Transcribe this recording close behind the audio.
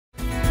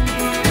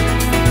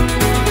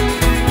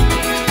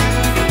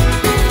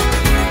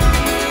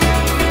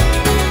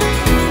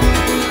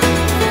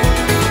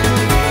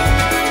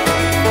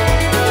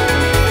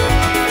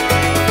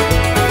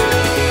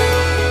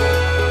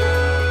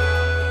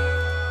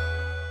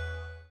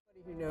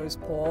knows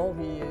Paul.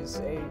 He is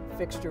a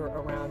fixture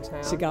around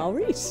town. Sigal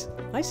Reese.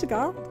 Hi,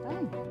 Sigal.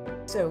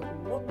 Hi. So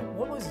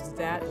what was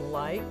that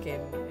like?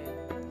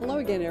 Hello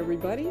again,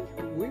 everybody.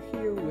 We're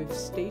here with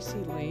Stacy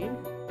Lane,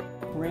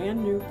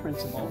 brand new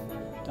principal,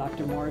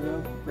 Dr.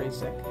 Margot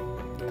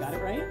Bracek. Got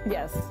it right?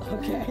 Yes.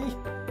 Okay.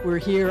 We're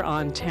here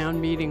on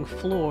town meeting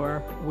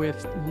floor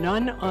with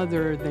none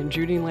other than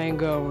Judy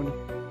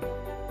Langone.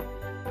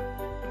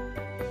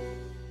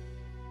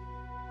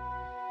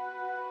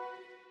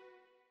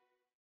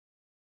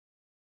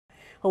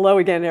 Hello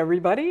again,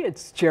 everybody.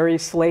 It's Gerri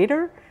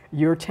Slater,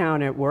 Your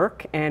Town at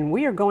Work, and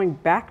we are going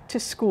back to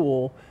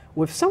school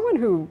with someone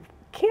who,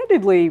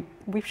 candidly,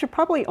 we should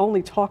probably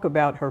only talk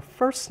about her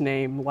first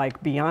name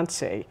like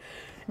Beyonce.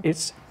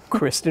 It's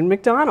Kristen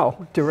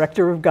McDonnell,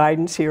 Director of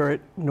Guidance here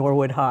at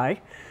Norwood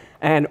High,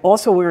 and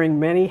also wearing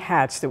many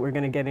hats that we're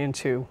going to get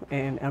into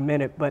in a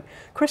minute. But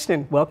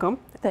Kristen, welcome.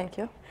 Thank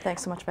you.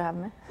 Thanks so much for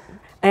having me.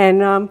 And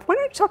why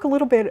don't you talk a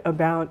little bit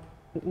about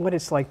what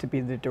it's like to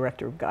be the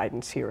Director of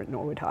Guidance here at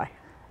Norwood High?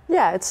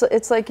 Yeah,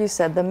 it's like you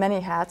said, the many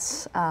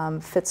hats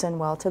fits in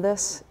well to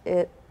this.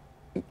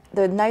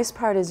 The nice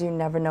part is you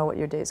never know what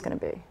your day is going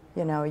to be.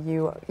 You know,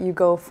 you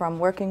go from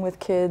working with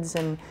kids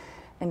and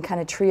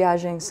kind of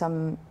triaging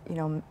some,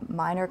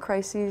 minor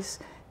crises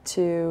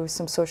to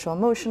some social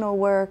emotional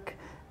work,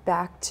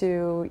 back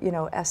to,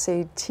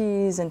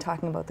 SATs and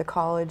talking about the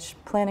college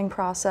planning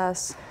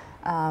process,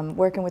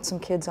 working with some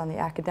kids on the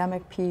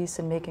academic piece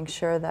and making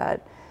sure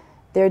that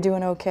they're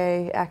doing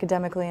okay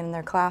academically in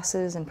their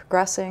classes and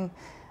progressing.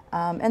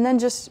 And then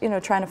just,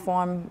 trying to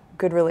form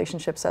good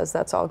relationships as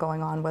that's all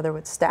going on, whether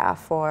with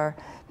staff or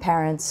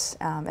parents,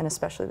 and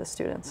especially the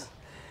students.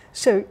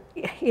 So,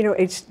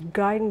 it's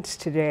guidance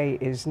today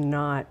is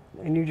not,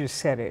 and you just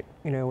said it,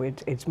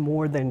 it's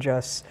more than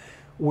just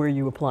where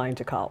you applying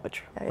to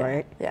college,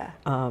 right? Yeah.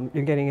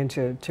 You're getting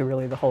into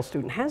really the whole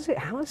student. How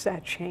has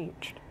that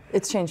changed?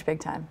 It's changed big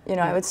time.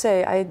 I would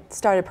say I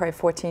started probably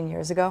 14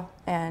 years ago,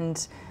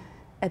 and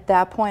at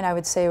that point I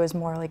would say it was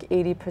more like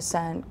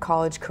 80%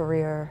 college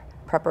career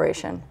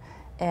preparation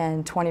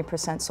and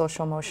 20%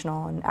 social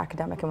emotional and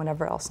academic and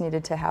whatever else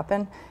needed to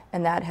happen,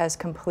 and that has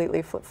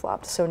completely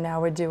flip-flopped. So now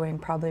we're doing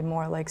probably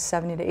more like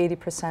 70 to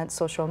 80%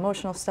 social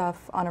emotional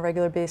stuff on a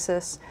regular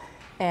basis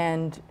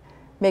and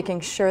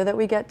making sure that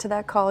we get to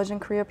that college and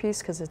career piece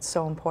because it's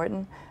so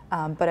important,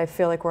 but I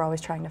feel like we're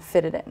always trying to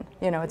fit it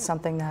in. It's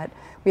something that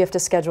we have to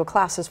schedule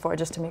classes for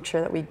just to make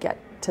sure that we get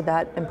to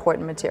that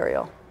important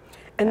material.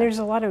 And there's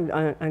a lot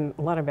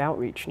of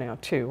outreach now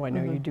too. I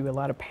know you do a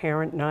lot of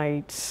parent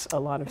nights, a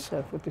lot of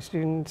stuff with the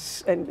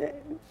students. And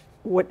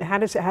how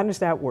does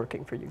that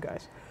working for you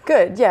guys?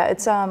 Good. Yeah,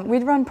 it's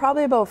we'd run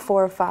probably about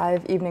 4 or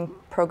 5 evening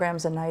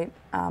programs a night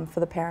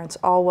for the parents,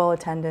 all well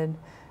attended.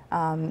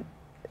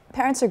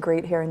 Parents are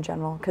great here in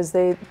general because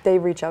they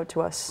reach out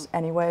to us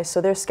anyway,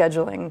 so they're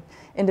scheduling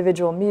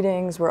individual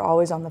meetings. We're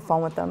always on the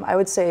phone with them. I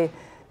would say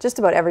just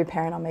about every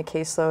parent on my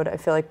caseload, I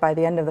feel like by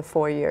the end of the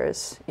 4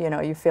 years,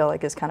 you feel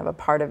like is kind of a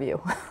part of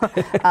you.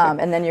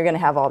 And then you're going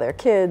to have all their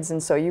kids,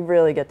 and so you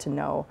really get to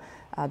know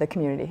the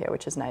community here,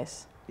 which is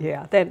nice.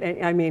 Yeah,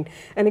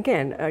 and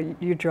again,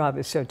 your job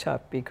is so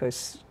tough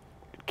because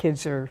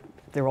kids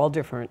they're all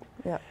different.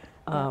 Yeah.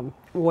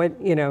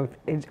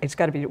 It's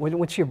got to be,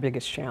 what's your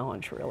biggest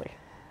challenge, really?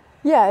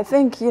 Yeah, I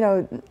think,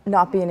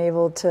 not being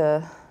able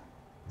to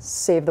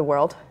save the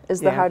world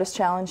is the hardest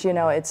challenge.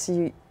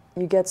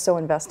 You get so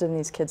invested in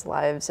these kids'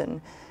 lives and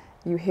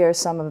you hear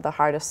some of the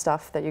hardest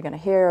stuff that you're going to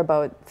hear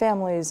about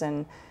families,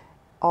 and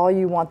all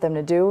you want them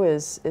to do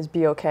is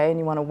be okay, and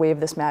you want to wave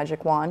this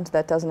magic wand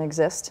that doesn't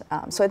exist.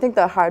 So I think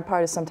the hard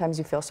part is sometimes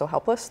you feel so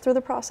helpless through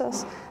the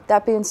process.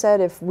 That being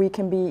said, if we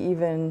can be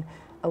even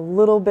a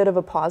little bit of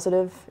a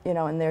positive,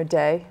 in their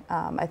day,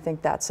 I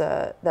think that's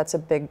a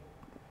big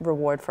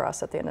reward for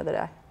us at the end of the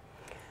day.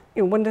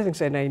 One of the things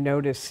that I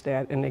noticed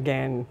that, and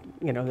again,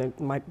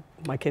 that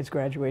my kids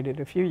graduated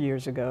a few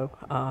years ago,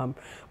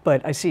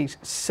 but I see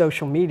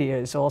social media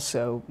is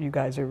also, you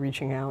guys are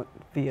reaching out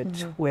via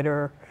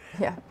Twitter.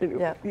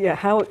 Yeah.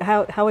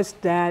 How has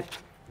that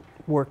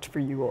worked for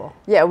you all?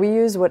 Yeah, we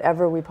use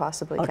whatever we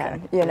possibly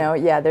can.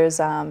 There's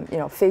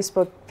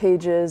Facebook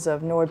pages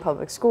of Norwood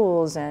Public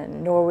Schools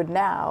and Norwood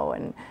Now,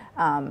 and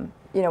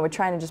we're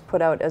trying to just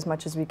put out as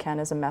much as we can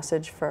as a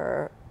message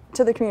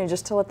to the community,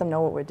 just to let them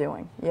know what we're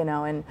doing,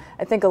 and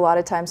I think a lot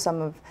of times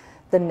some of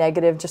the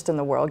negative just in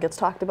the world gets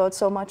talked about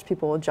so much,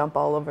 people will jump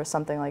all over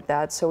something like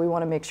that, so we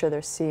want to make sure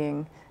they're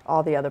seeing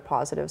all the other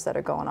positives that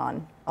are going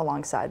on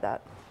alongside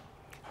that.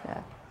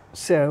 Yeah.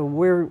 So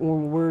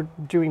we're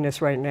doing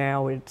this right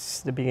now,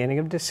 it's the beginning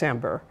of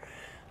December,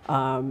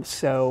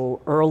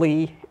 so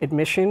early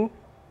admission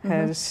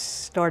has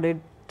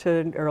started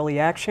to early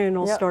action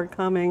will start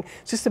coming.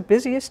 Is this the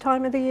busiest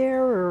time of the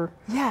year, or?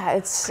 Yeah,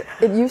 it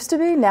used to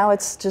be. Now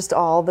it's just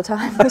all the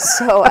time.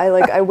 So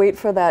I wait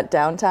for that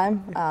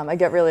downtime. I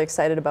get really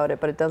excited about it,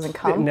 but it doesn't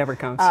come. It never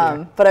comes.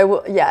 But I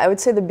would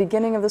say the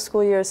beginning of the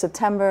school year,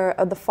 September,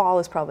 the fall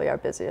is probably our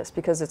busiest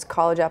because it's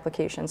college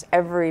applications.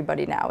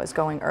 Everybody now is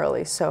going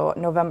early. So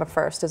November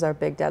 1st is our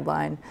big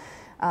deadline.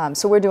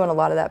 So we're doing a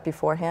lot of that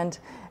beforehand.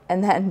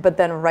 But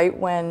then right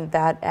when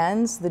that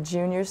ends, the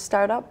juniors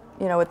start up,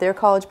 you know, with their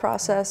college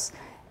process.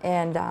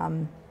 And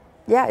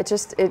yeah,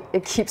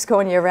 it keeps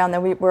going year round.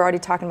 Then we're already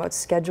talking about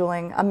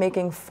scheduling. I'm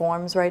making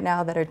forms right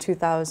now that are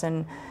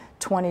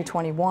 2020,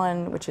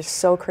 21, which is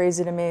so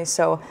crazy to me.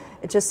 So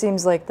it just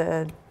seems like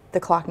the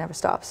clock never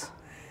stops.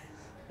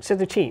 So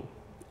the team,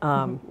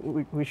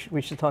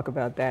 we should talk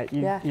about that.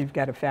 You've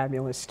got a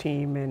fabulous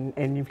team,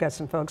 and you've got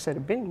some folks that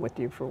have been with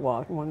you for a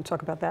while. You want to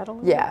talk about that a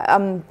little bit? Yeah,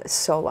 I'm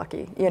so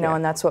lucky, you know,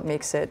 and that's what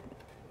makes it,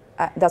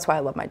 that's why I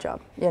love my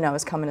job, you know,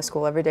 is coming to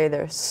school every day.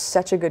 They're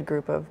such a good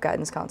group of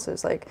guidance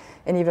counselors, like,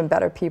 and even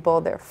better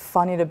people. They're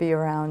funny to be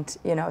around,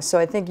 you know, so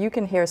I think you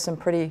can hear some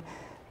pretty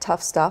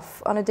tough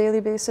stuff on a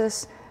daily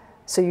basis.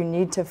 So you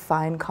need to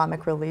find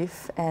comic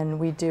relief, and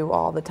we do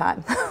all the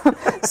time.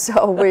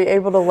 So we're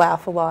able to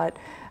laugh a lot.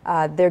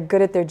 They're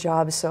good at their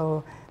job,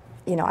 so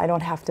you know, I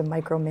don't have to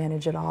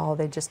micromanage at all.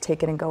 They just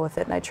take it and go with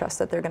it, and I trust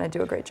that they're going to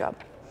do a great job.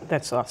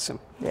 That's awesome.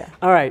 Yeah.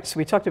 All right, so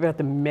we talked about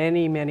the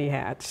many, many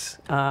hats.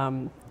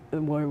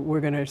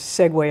 We're going to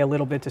segue a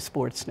little bit to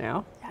sports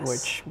now,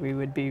 which we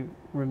would be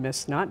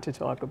remiss not to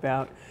talk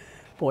about.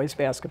 Boys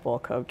basketball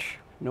coach,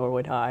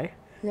 Norwood High.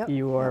 Yep.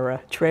 You are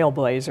a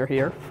trailblazer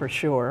here, for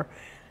sure.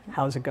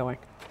 How's it going?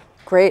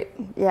 Great.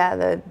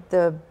 Yeah,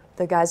 the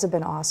guys have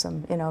been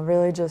awesome. You know,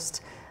 really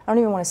just, I don't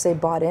even want to say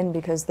bought in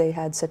because they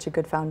had such a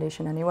good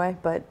foundation anyway,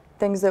 but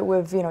things that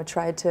we've, you know,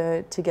 tried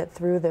to get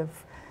through,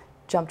 they've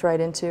jumped right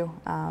into.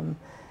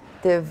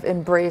 They've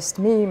embraced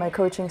me, my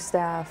coaching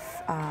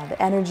staff.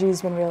 The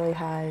energy's been really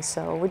high.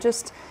 So we're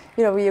just,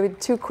 you know, we had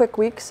 2 quick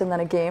weeks and then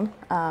a game.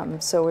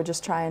 So we're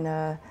just trying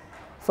to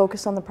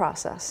focus on the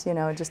process, you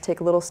know, just take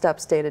little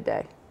steps day to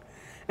day.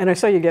 And I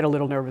saw you get a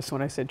little nervous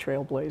when I said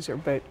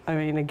trailblazer, but I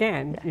mean,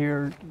 again,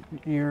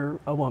 you're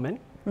a woman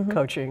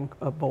coaching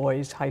a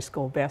boys' high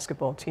school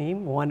basketball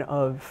team, one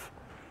of,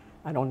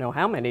 I don't know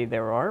how many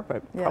there are,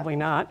 but probably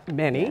not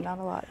many. Yeah, not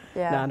a lot.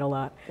 Yeah. Not a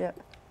lot. Yep.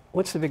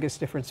 What's the biggest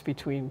difference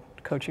between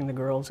coaching the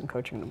girls and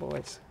coaching the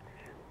boys?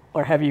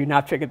 Or have you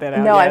not figured that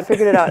out No, yet? I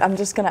figured it out. I'm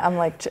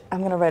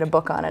gonna write a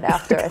book on it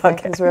after, I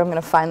think, is where I'm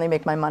gonna finally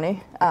make my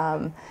money.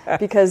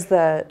 Because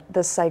the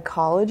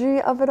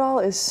psychology of it all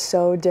is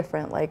so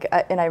different. Like,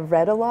 and I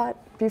read a lot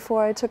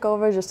before I took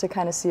over just to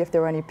kind of see if there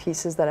were any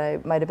pieces that I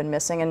might have been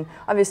missing. And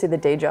obviously the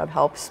day job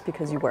helps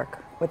because you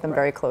work with them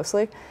very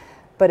closely.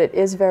 But it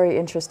is very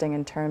interesting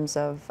in terms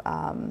of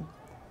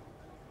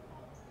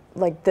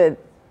like the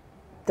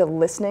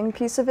listening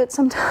piece of it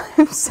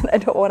sometimes. And I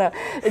don't want to,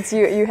 it's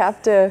you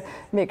have to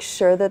make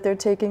sure that they're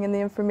taking in the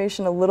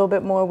information a little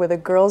bit more. With the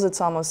girls, it's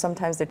almost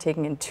sometimes they're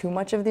taking in too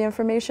much of the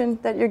information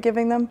that you're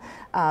giving them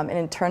and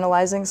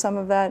internalizing some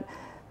of that.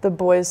 The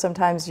boys,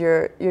 sometimes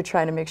you're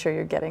trying to make sure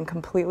you're getting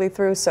completely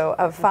through. So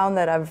I've found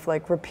that I've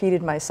like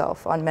repeated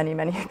myself on many,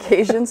 many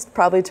occasions,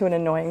 probably to an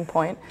annoying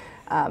point.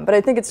 But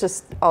I think it's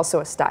just also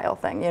a style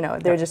thing, you know,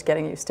 they're just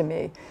getting used to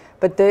me.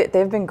 But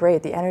they've been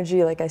great. The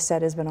energy, like I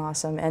said, has been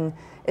awesome. And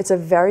it's a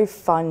very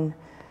fun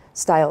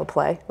style of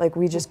play. Like,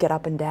 we just get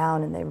up and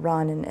down and they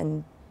run,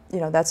 and you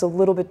know, that's a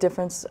little bit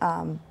different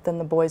than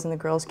the boys and the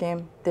girls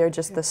game. They're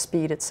just the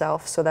speed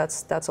itself, so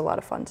that's a lot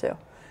of fun too.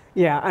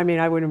 Yeah, I mean,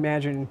 I would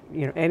imagine,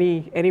 you know,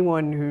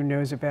 anyone who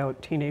knows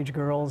about teenage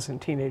girls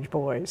and teenage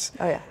boys.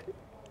 Oh yeah.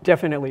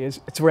 Definitely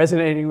it's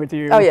resonating with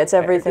you. Oh yeah, it's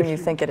everything you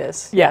think it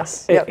is.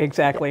 Yes,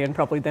 exactly, and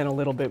probably then a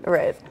little bit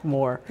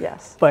more.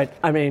 Yes. But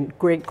I mean,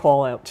 great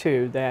call out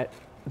too that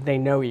they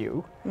know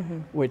you,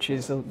 which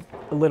is a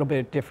little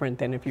bit different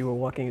than if you were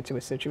walking into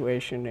a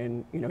situation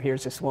and, you know,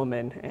 here's this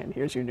woman and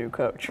here's your new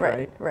coach,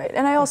 right? Right.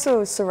 And I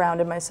also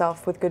surrounded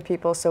myself with good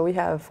people. So we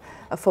have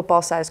a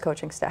football-sized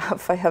coaching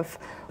staff. We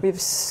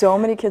have so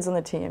many kids on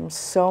the team,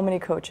 so many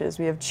coaches.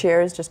 We have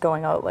chairs just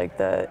going out like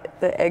the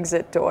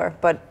exit door.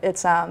 But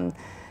it's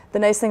the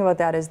nice thing about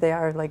that is they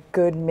are like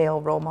good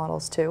male role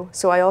models too.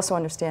 So I also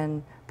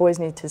understand boys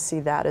need to see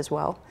that as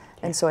well.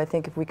 And so I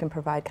think if we can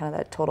provide kind of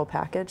that total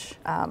package,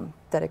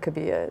 that it could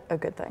be a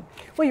good thing.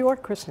 Well, you are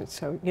Kristen,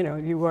 so you know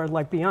you are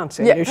like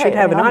Beyonce. Yeah, you should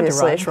have an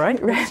entourage, right?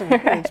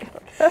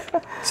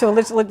 So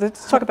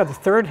let's talk about the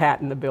third hat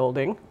in the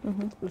building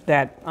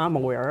that I'm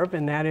aware of,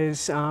 and that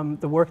is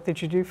the work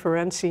that you do for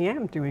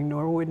NCM, doing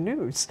Norwood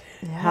News.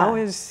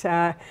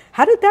 Yeah.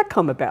 How did that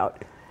come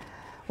about?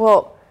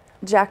 Well,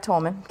 Jack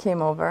Tolman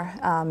came over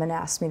and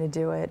asked me to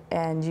do it,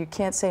 and you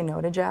can't say no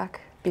to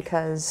Jack,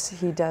 because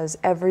he does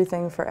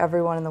everything for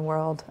everyone in the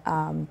world.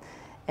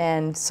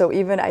 And so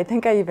I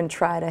think I even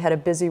tried. I had a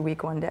busy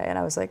week one day and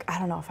I was like, I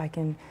don't know if I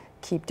can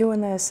keep doing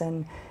this.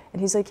 And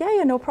he's like,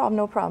 yeah, no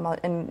problem.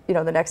 And you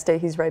know, the next day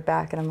he's right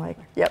back and I'm like,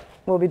 yep,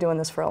 we'll be doing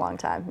this for a long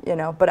time, you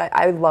know. But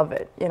I love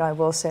it. You know, I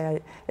will say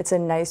it's a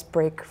nice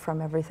break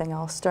from everything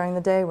else during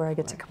the day where I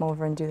get to come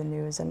over and do the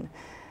news. And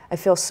I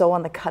feel so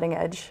on the cutting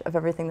edge of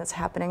everything that's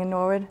happening in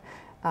Norwood.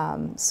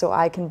 So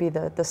I can be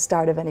the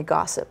start of any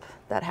gossip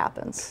that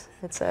happens.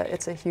 It's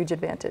a huge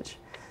advantage.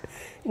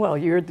 Well,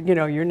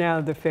 you're now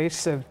the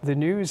face of the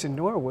news in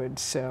Norwood.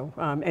 So,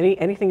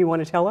 anything you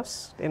want to tell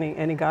us?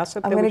 Any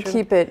gossip? I'm going to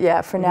keep it.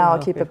 Yeah, for now,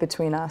 I'll keep it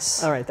between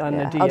us. All right, on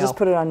the DL. I'll just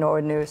put it on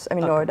Norwood News. I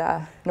mean,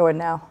 okay. Norwood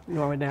Now.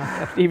 Norwood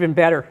Now. Even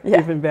better. Yeah,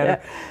 even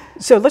better.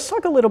 Yeah. So let's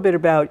talk a little bit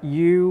about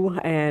you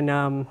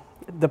and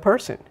the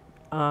person.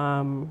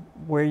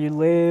 Where you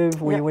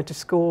live, where you went to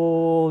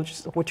school,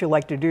 just what you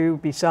like to do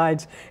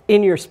besides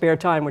in your spare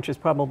time, which is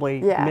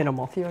probably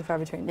minimal. Few and far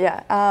between.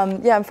 Yeah,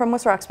 I'm from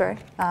West Roxbury.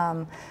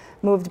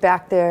 Moved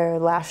back there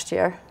last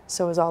year,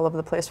 so was all over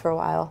the place for a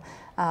while.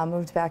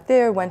 Moved back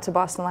there, went to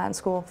Boston Latin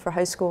School for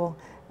high school,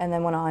 and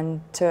then went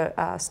on to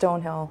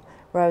Stonehill,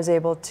 where I was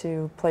able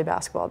to play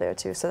basketball there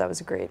too. So that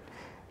was a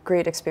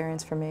great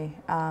experience for me.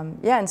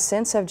 Yeah, and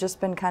since I've just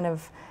been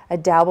I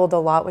dabbled a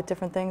lot with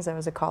different things. I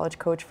was a college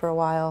coach for a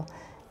while,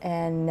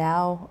 and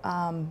now,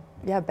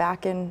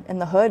 back in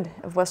the hood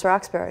of West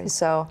Roxbury.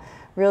 So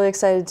really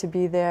excited to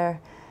be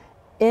there.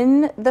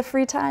 In the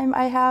free time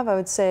I have, I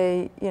would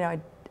say,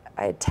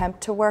 I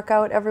attempt to work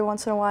out every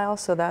once in a while,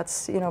 so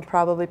that's,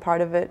 probably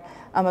part of it.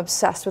 I'm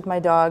obsessed with my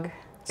dog,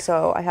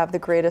 so I have the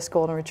greatest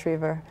golden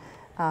retriever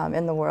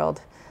in the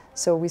world.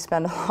 So we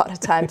spend a lot of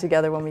time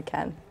together when we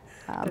can.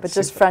 But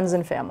just friends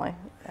and family.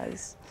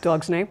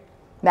 Dog's name?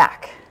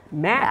 Mac.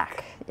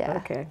 Mac. Yeah.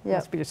 Okay. Yep.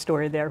 Must be a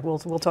story there. We'll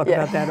talk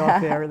about that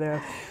off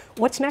there.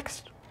 What's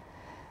next?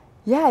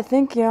 Yeah, I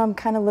think I'm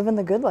kind of living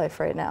the good life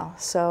right now.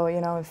 So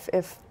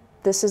if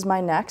this is my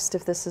next,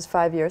 if this is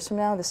 5 years from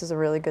now, this is a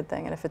really good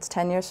thing, and if it's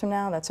 10 years from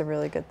now, that's a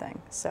really good thing.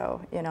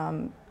 So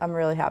I'm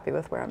really happy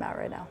with where I'm at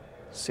right now.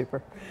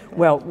 Super.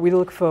 Well, we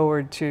look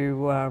forward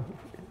to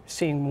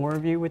seeing more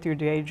of you with your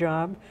day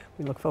job.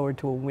 We look forward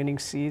to a winning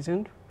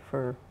season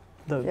for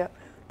the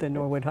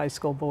Norwood High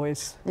School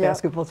boys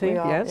basketball team.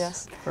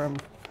 Yes. From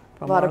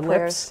a lot our of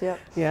lips. players.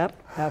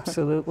 Yep,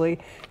 absolutely.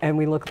 And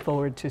we look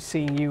forward to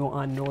seeing you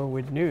on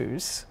Norwood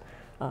News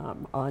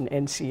on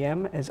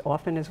NCM as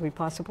often as we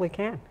possibly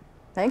can.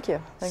 Thank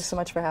you. Thanks so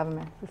much for having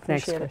me.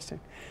 Thanks, Kristen.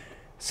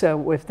 So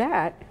with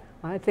that,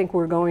 I think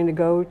we're going to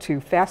go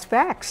to Fast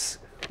Facts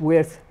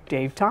with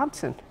Dave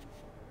Thompson.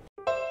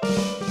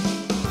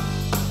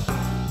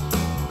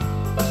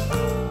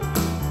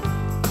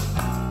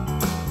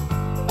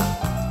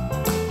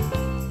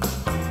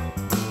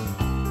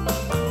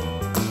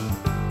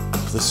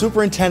 The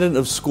superintendent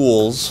of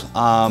schools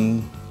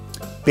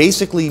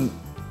basically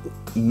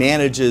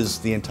manages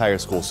the entire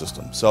school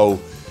system. So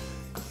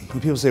when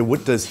people say,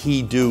 what does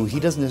he do? He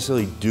doesn't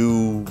necessarily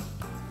do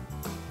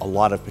a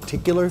lot of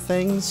particular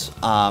things.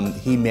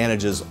 He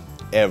manages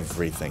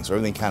everything. So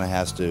everything kind of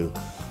has to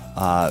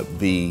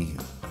be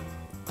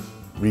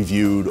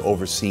reviewed,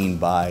 overseen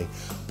by,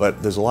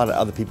 but there's a lot of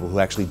other people who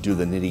actually do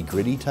the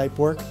nitty-gritty type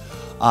work.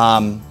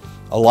 A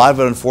lot of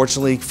it,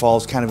 unfortunately,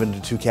 falls kind of into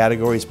two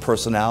categories: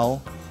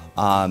 personnel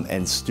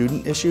and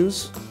student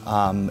issues,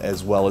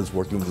 as well as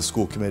working with the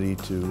school committee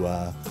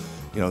to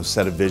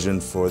set a vision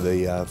for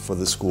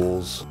the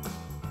schools.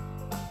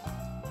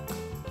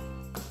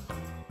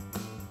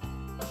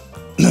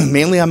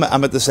 Mainly I'm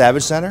at the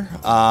Savage Center,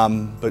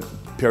 but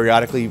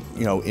periodically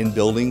in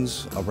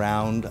buildings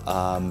around,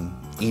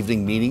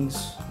 evening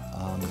meetings.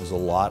 There's a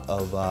lot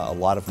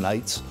of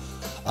nights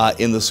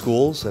in the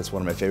schools. That's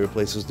one of my favorite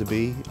places to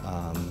be,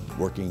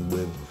 working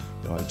with,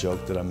 I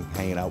joke that I'm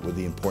hanging out with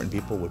the important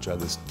people, which are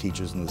the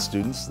teachers and the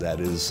students. That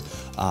is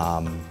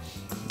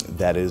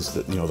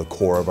the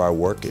core of our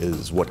work,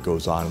 is what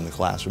goes on in the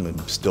classroom, and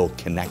still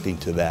connecting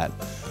to that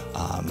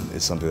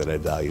is something that I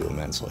value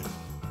immensely.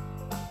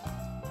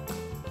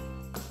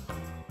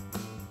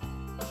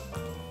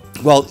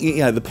 Well,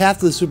 the path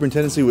to the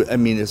superintendency, I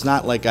mean, it's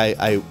not like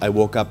I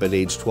woke up at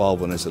age 12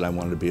 when I said I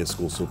wanted to be a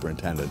school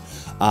superintendent.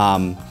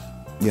 And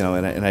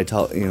I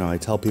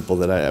tell people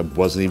that I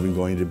wasn't even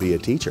going to be a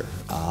teacher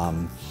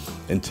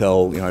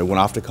until I went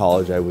off to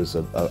college. I was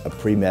a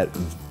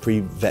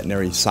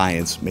pre-veterinary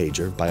science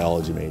major,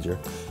 biology major.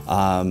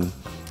 I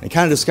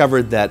kind of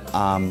discovered that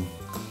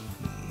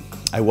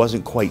I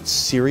wasn't quite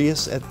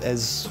serious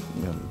as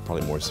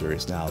probably more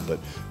serious now, but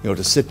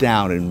to sit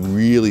down and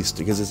really,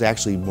 because it's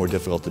actually more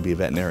difficult to be a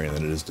veterinarian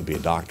than it is to be a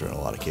doctor in a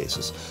lot of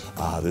cases.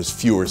 There's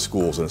fewer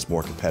schools and it's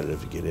more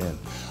competitive to get in.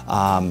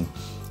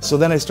 So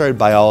then I started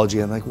biology,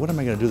 and I'm like, what am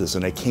I going to do this?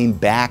 And I came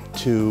back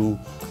to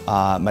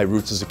my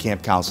roots as a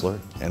camp counselor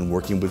and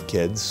working with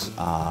kids.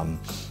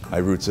 My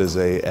roots as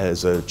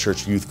a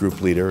church youth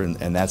group leader,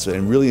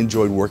 and really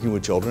enjoyed working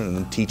with children, and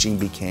then teaching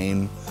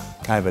became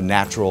kind of a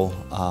natural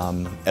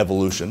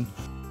evolution.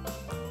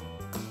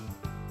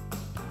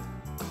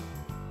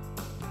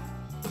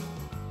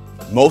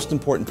 Most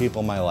important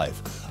people in my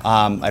life.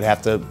 I'd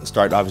have to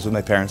start obviously with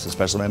my parents,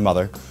 especially my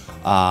mother.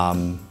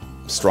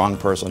 Strong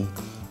person.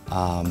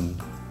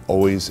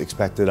 Always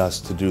expected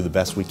us to do the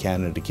best we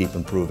can and to keep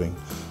improving.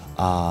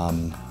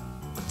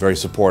 Very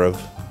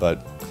supportive,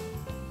 but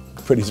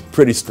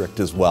pretty strict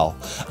as well,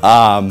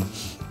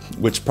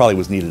 which probably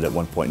was needed at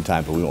one point in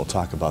time, but we won't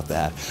talk about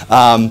that.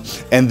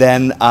 And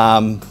then,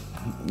 I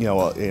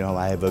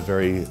have a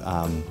very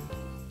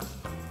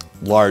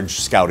large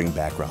scouting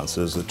background,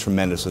 so there's a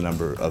tremendous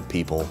number of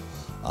people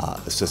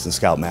assistant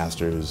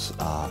scoutmasters,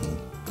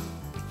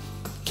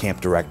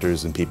 camp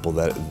directors, and people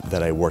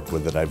that I worked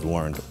with that I've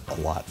learned a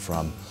lot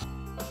from.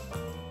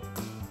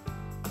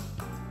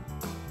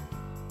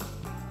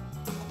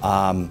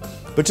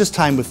 But just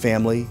time with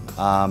family,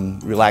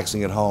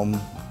 relaxing at home.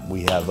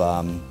 We have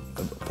a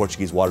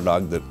Portuguese water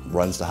dog that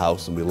runs the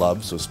house and we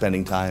love, so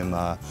spending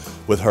time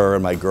with her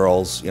and my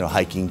girls,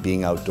 hiking,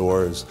 being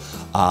outdoors.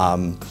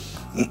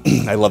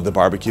 I love the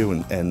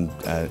barbecue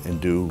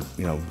and do,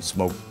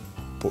 smoke,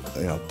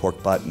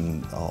 pork butt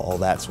and all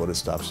that sort of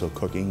stuff. So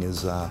cooking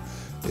is a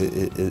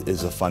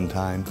fun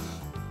time.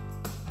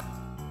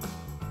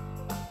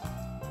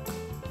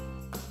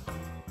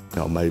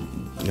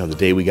 The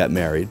day we got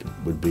married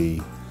would be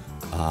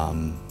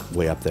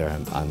way up there.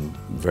 I'm a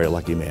very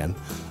lucky man,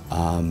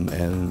 and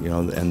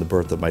the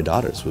birth of my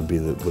daughters would be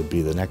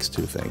the next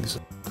two things.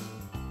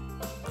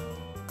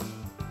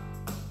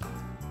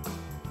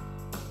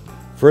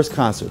 First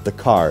concert, The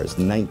Cars,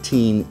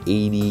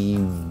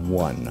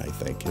 1981, I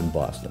think, in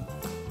Boston.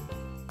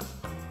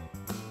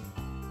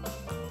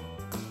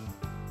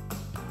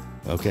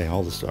 Okay,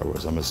 all the Star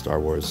Wars. I'm a Star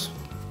Wars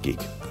geek.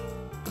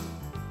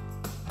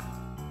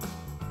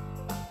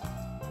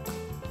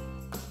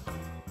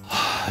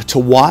 To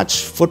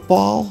watch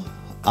football,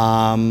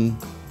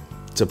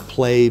 to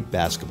play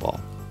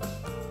basketball.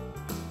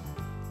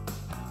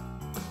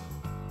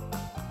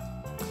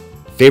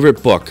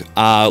 Favorite book,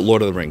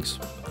 Lord of the Rings.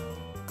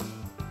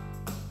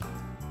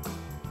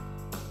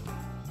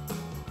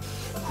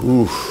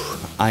 Ooh,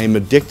 I am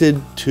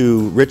addicted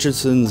to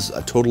Richardson's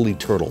A Totally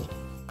Turtle.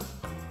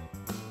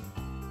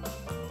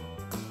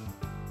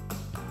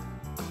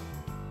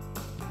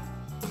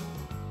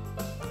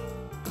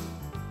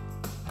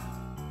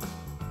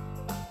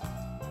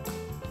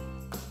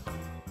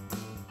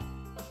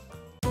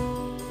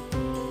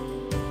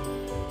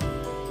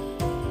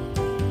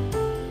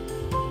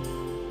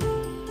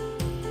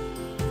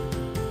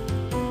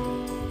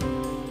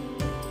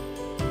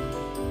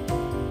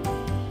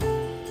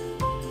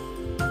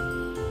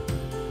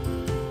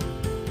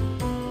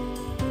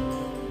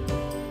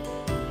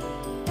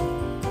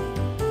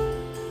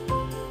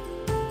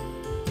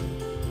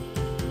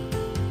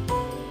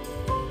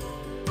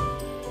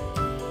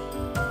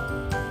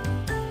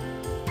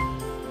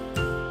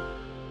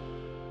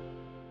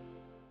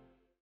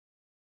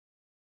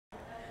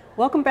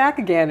 Welcome back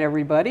again,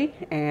 everybody,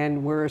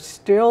 and we're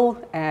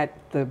still at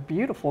the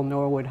beautiful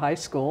Norwood High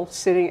School,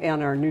 sitting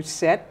on our new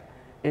set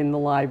in the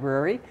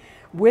library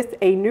with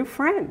a new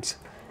friend,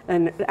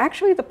 and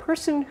actually the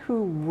person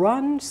who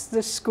runs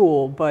the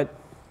school, but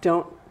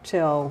don't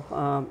tell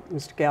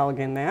Mr.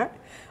 Galligan that.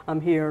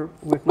 I'm here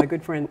with my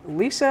good friend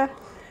Lisa,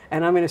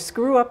 and I'm going to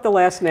screw up the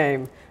last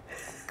name.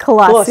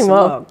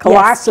 Colosimo.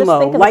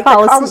 Colosimo, Yes, like the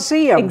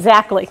Colosseum.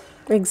 Exactly,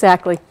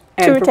 exactly.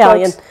 And True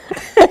Italian.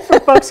 For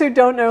folks who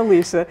don't know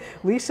Lisa,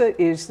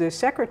 Lisa is the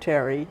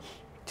secretary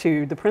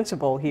to the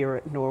principal here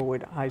at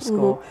Norwood High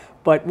School. Mm-hmm.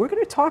 But we're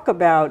going to talk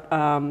about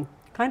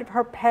kind of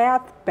her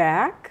path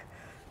back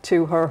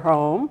to her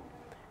home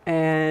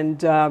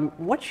and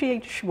what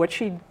she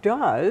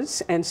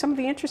does and some of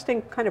the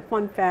interesting kind of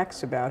fun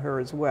facts about her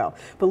as well.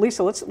 But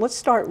Lisa, let's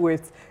start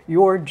with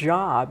your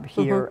job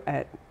here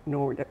at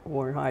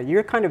Norwood High.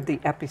 You're kind of the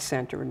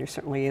epicenter, and you're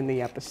certainly in the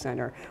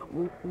epicenter.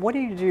 What do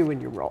you do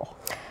in your role?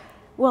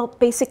 Well,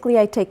 basically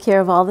I take care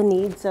of all the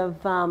needs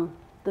of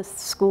the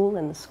school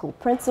and the school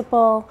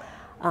principal,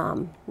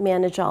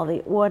 manage all the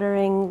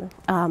ordering,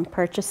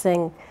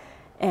 purchasing,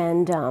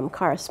 and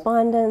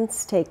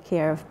correspondence, take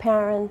care of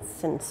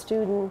parents and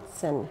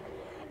students, and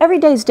every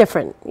day's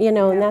different,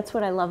 and that's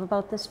what I love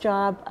about this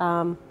job.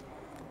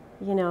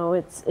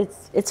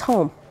 It's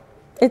home.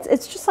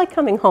 It's just like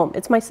coming home.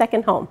 It's my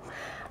second home,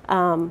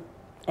 and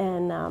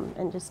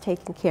just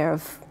taking care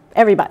of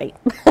everybody.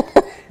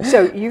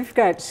 So you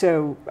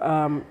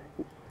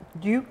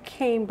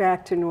came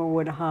back to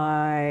Norwood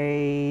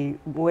High.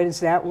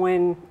 Was that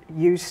when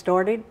you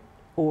started,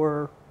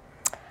 or?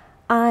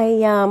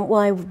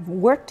 I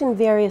worked in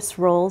various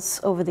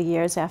roles over the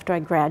years after I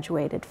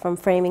graduated from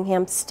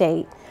Framingham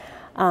State.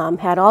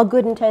 Had all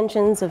good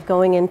intentions of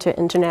going into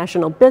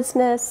international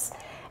business,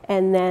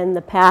 and then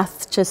the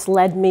path just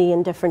led me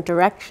in different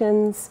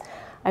directions.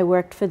 I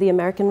worked for the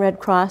American Red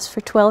Cross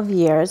for 12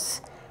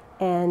 years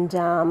and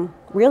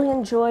really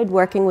enjoyed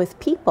working with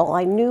people.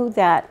 I knew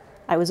that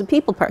I was a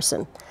people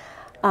person.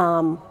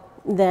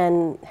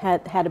 Then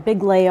had a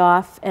big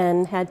layoff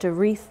and had to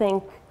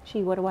rethink,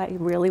 gee, what do I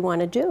really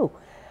want to do?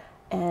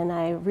 And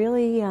I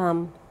really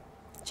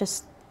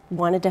just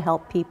wanted to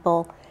help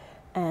people.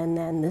 And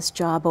then this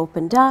job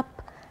opened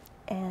up,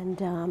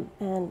 and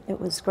it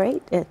was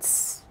great.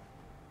 It's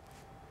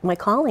my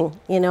calling,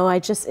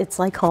 it's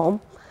like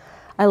home.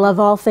 I love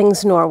all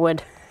things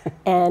Norwood,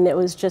 and it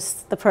was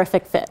just the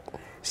perfect fit.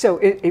 So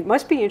it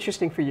must be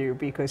interesting for you,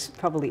 because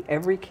probably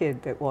every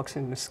kid that walks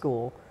into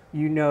school,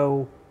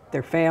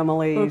 their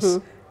families,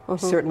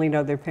 certainly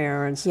know their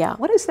parents. Yeah.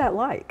 What is that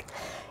like?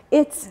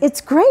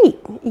 It's great,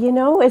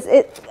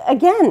 It's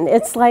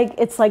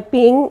like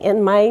being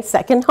in my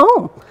second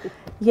home.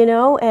 you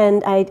know,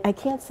 and I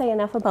can't say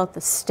enough about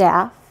the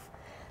staff.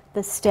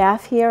 The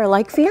staff here are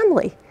like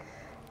family,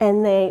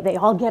 and they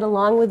all get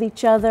along with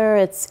each other.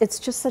 It's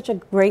just such a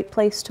great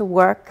place to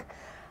work.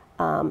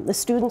 The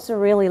students are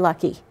really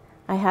lucky,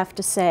 I have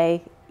to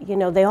say. You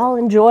know, they all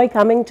enjoy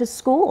coming to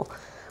school.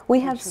 We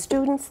have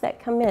students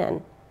that come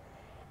in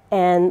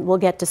and will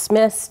get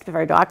dismissed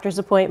for a doctor's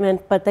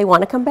appointment, but they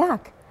want to come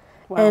back.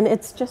 Wow. And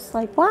it's just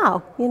like,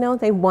 wow, you know,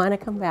 they want to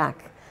come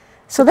back.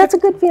 So that's a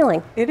good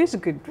feeling. It is a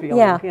good feeling.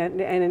 Yeah.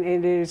 And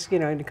it is, you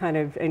know,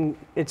 and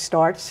it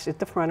starts at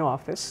the front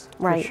office,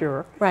 Right. for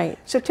sure. Right.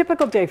 So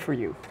typical day for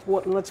you.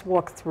 Let's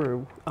walk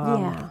through.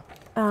 Yeah.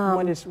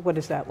 What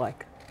is that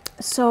like?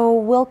 So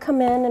we'll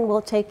come in and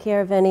we'll take care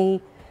of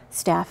any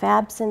staff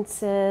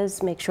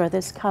absences, make sure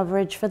there's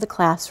coverage for the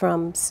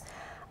classrooms,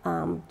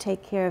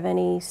 take care of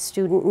any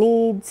student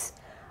needs,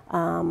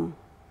 a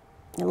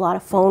lot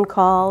of phone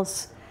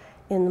calls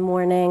in the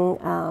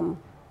morning.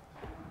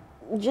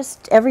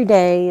 Just every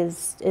day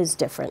is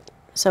different.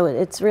 So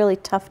it's really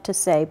tough to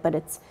say, but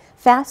it's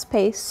fast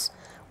paced.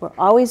 We're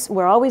always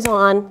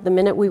on the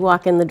minute we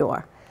walk in the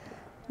door.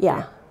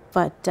 Yeah.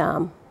 But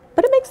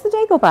it makes the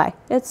day go by.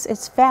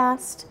 It's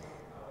fast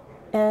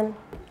and,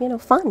 you know,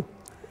 fun.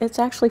 It's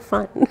actually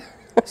fun.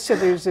 So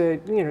there's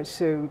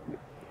so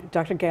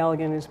Dr.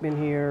 Galligan has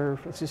been here,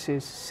 this is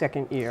his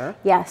second year.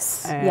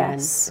 Yes, And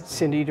yes,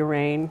 Cindy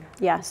Durain,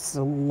 yes,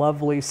 the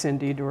lovely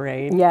Cindy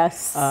Durain.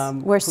 yes.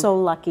 We're so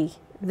lucky.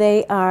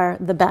 They are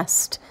the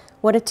best.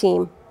 What a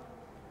team.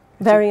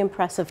 Very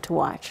impressive to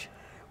watch.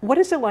 What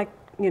is it like,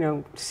 you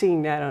know,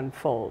 seeing that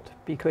unfold?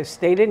 Because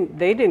they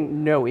didn't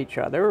know each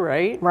other,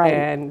 right? Right.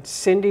 And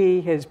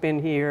Cindy has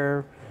been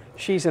here.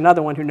 She's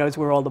another one who knows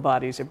where all the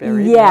bodies are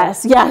buried.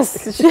 Yes,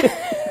 yes.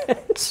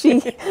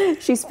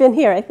 She's been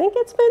here. I think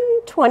it's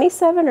been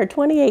 27 or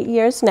 28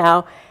 years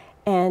now.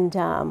 And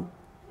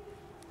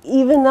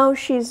even though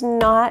she's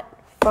not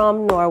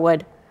from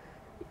Norwood,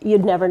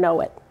 you'd never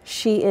know it.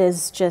 She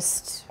is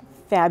just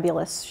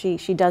fabulous.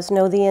 She does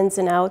know the ins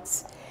and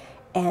outs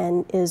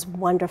and is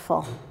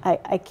wonderful.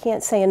 I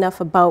can't say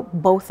enough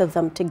about both of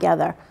them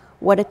together.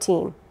 What a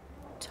team.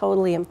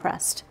 Totally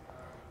impressed.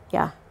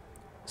 Yeah.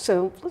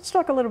 So let's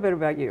talk a little bit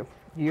about you.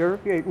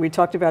 We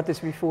talked about this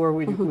before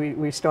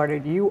we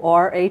started. You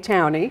are a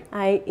townie.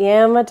 I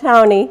am a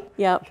townie.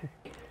 Yep.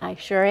 I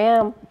sure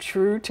am.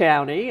 True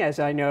townie, as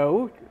I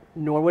know.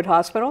 Norwood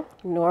Hospital.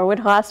 Norwood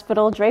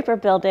Hospital, Draper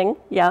Building.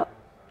 Yep.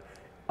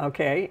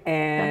 Okay,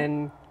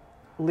 and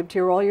lived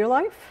here all your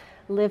life?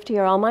 Lived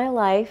here all my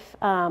life.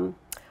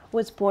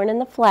 Was born in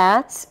the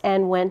Flats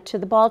and went to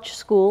the Balch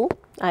School.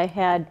 I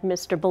had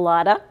Mr.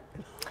 Bellotta.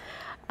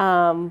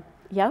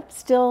 Yep,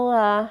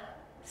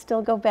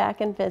 still go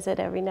back and visit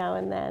every now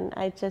and then.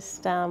 I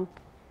just,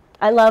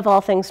 I love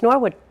all things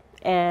Norwood.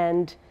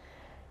 And,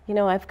 you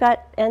know, I've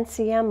got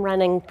NCM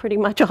running pretty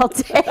much all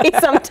day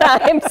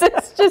sometimes.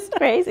 It's just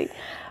crazy.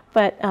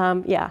 But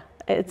yeah,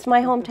 it's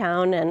my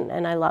hometown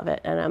and I love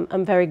it. And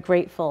I'm very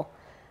grateful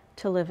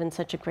to live in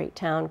such a great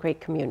town,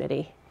 great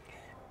community.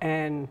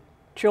 And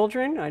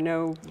children, I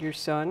know your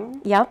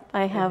son. Yep,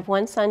 I have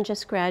one son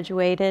just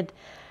graduated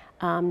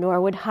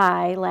Norwood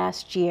High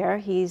last year.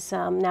 He's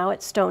now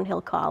at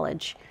Stonehill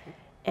College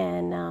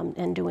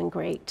and doing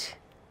great.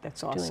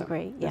 That's awesome. Doing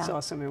great, yeah. That's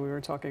awesome. And we were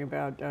talking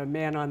about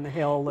Man on the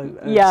Hill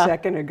a Yeah.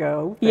 second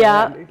ago.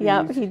 Yeah,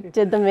 yeah. He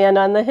did the Man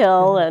on the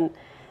Hill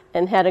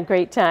and had a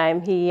great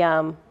time. He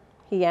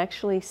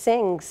actually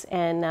sings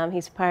and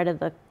he's part of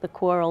the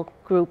choral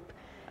group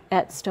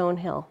at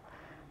Stonehill.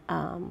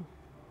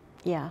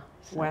 Yeah.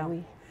 So Wow.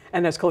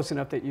 And that's close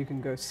enough that you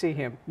can go see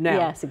him. Now,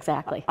 yes,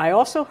 exactly. I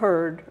also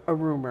heard a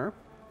rumor,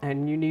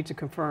 and you need to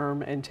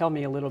confirm and tell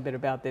me a little bit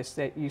about this,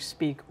 that you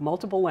speak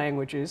multiple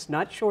languages.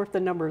 Not sure if the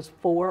number is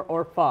 4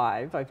 or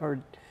 5. I've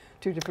heard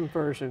 2 different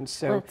versions.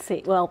 So Let's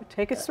see. Well,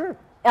 take us through.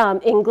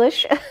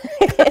 English,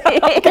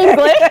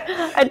 English,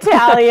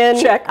 Italian,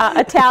 Check.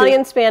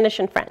 Italian, Spanish,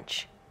 and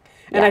French.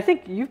 And Yeah. I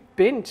think you've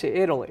been to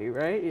Italy,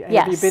 right?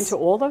 Yes. Have you been to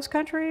all those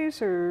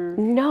countries, or?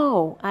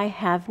 No, I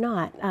have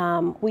not.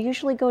 We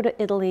usually go to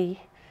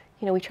Italy.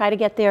 You know, we try to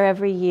get there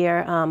every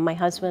year. My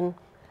husband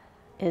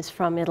is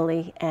from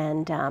Italy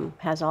and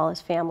has all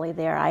his family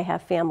there. I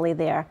have family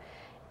there,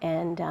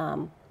 and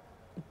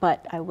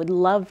but I would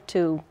love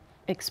to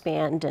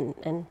expand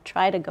and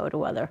try to go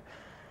to other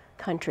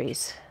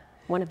countries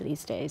one of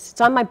these days.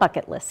 It's on my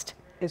bucket list.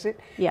 Is it?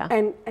 Yeah.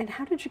 And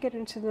how did you get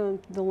into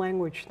the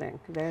language thing?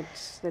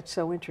 That's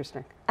so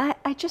interesting.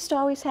 I just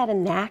always had a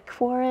knack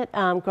for it.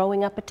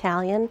 Growing up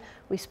Italian,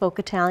 we spoke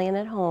Italian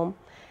at home,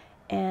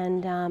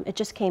 and it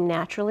just came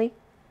naturally.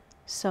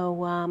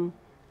 So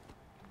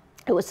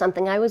it was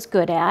something I was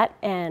good at,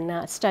 and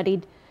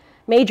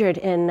majored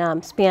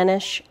in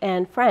Spanish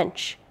and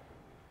French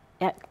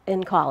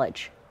in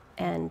college.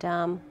 And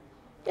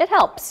it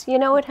helps, you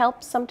know, it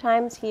helps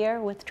sometimes here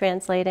with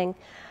translating.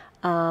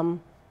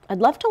 I'd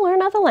love to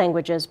learn other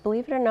languages,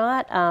 believe it or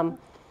not.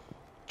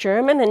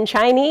 German and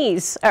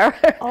Chinese are,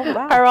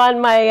 are on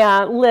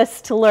my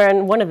list to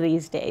learn one of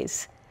these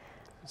days.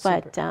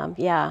 But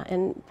yeah,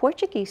 and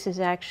Portuguese is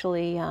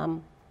actually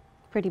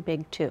pretty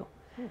big too.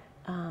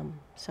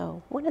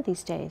 So one of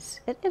these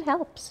days, it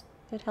helps.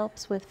 It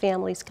helps with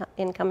families,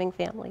 incoming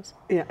families.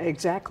 Yeah,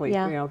 exactly.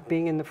 Yeah. You know,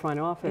 being in the front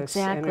office.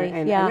 Exactly,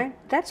 And yeah.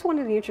 that's one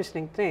of the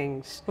interesting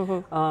things.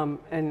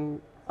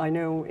 And I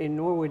know in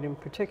Norwood in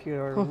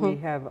particular, we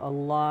have a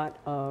lot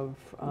of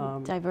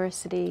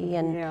Diversity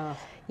and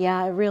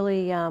yeah. it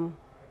really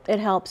it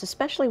helps,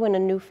 especially when a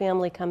new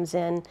family comes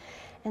in,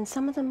 and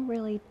some of them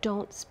really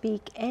don't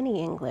speak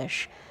any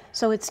English.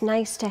 So it's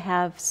nice to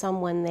have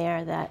someone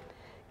there that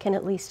can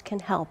at least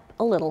help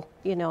a little.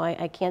 You know,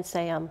 I can't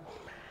say I'm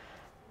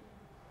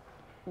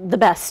the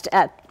best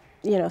at,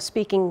 you know,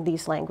 speaking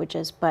these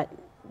languages, but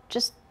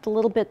just the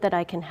little bit that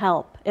I can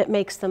help, it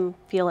makes them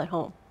feel at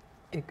home.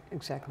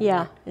 Exactly. Yeah,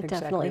 right. it Exactly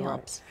definitely right.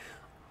 helps.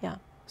 Yeah.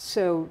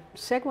 So,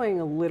 segueing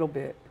a little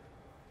bit,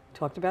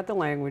 talked about the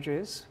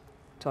languages,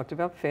 talked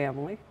about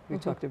family, we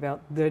talked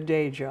about the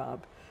day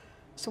job.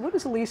 So what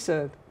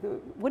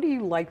do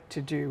you like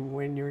to do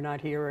when you're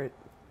not here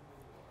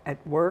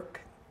at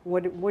work? How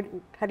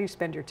do you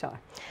spend your time?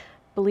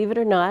 Believe it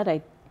or not,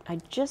 I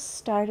just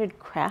started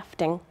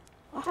crafting.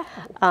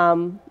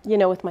 You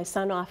know, with my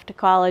son off to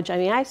college, I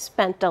mean, I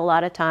spent a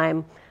lot of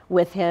time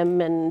with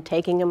him and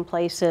taking him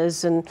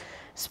places and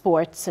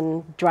sports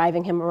and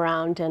driving him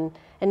around, and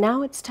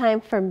now it's time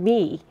for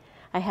me.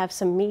 I have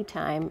some me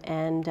time,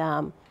 and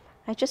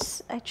I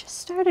just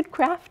started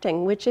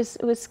crafting, which it's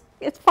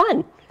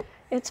fun.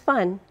 It's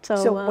fun.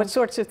 So what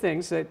sorts of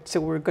things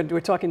we're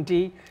talking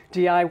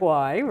DIY,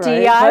 right?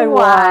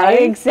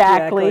 DIY,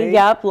 exactly.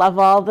 Yep, love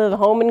all the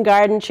home and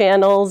garden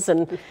channels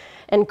and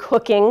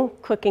cooking.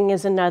 Cooking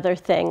is another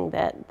thing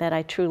that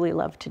I truly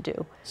love to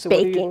do. So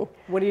baking.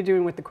 What are you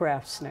doing with the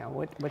crafts now?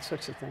 What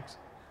sorts of things?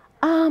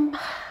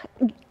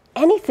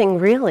 Anything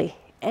really.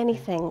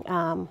 Anything.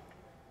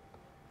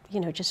 You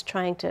know, just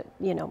trying to,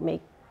 you know,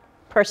 make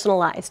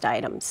personalized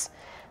items,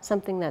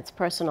 something that's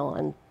personal,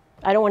 and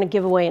I don't want to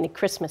give away any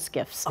Christmas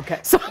gifts. Okay.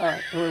 So. All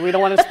right. We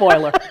don't want to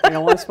spoil her. We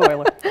don't want to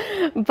spoil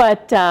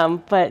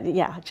her. But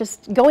yeah,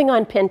 just going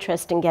on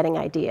Pinterest and getting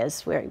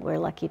ideas. We're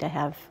lucky to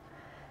have,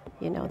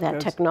 you know,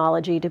 that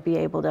technology to be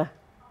able to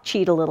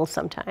cheat a little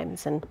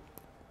sometimes. And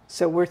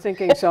so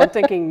I'm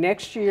thinking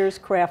next year's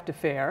craft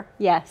affair.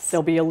 yes.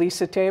 There'll be a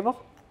Lisa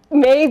table.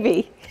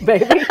 Maybe.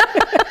 Baby.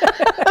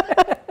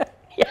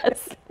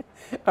 Yes.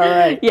 All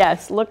right.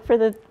 Yes. Look for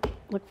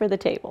the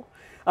table.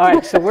 All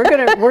right, so we're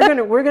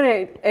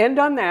gonna end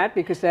on that,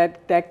 because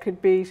that could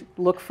be,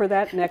 look for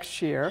that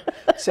next year.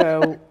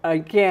 So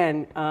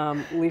again,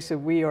 Lisa,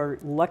 we are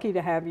lucky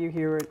to have you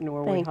here at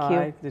Norwood Thank you.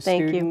 High. The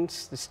Thank you.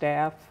 students, the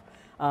staff,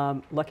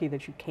 lucky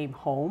that you came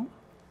home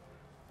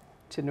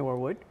to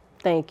Norwood.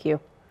 Thank you.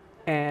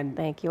 And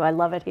Thank you. I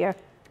love it here.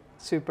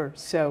 super.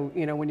 So,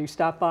 you know, when you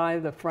stop by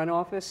the front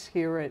office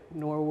here at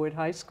Norwood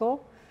High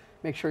School,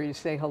 make sure you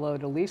say hello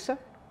to Lisa.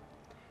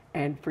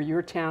 And for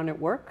your town at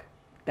work,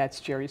 that's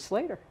Gerri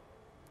Slater.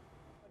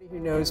 Who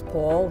knows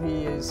Paul?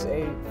 He is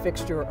a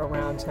fixture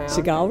around town.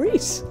 Sigal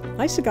Reese.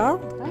 Hi, Sigal.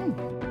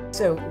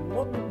 So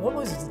what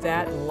was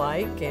that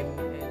like? And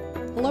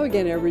Hello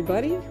again,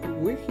 everybody.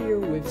 We're here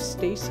with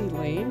Stacy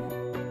Lane,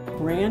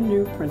 brand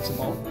new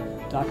principal,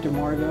 Dr.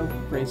 Margot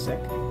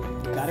Brasic.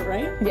 Got it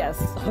right?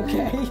 yes.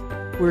 Okay.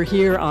 We're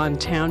here on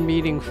town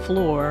meeting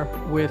floor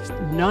with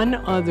none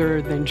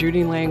other than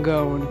Judy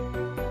Langone,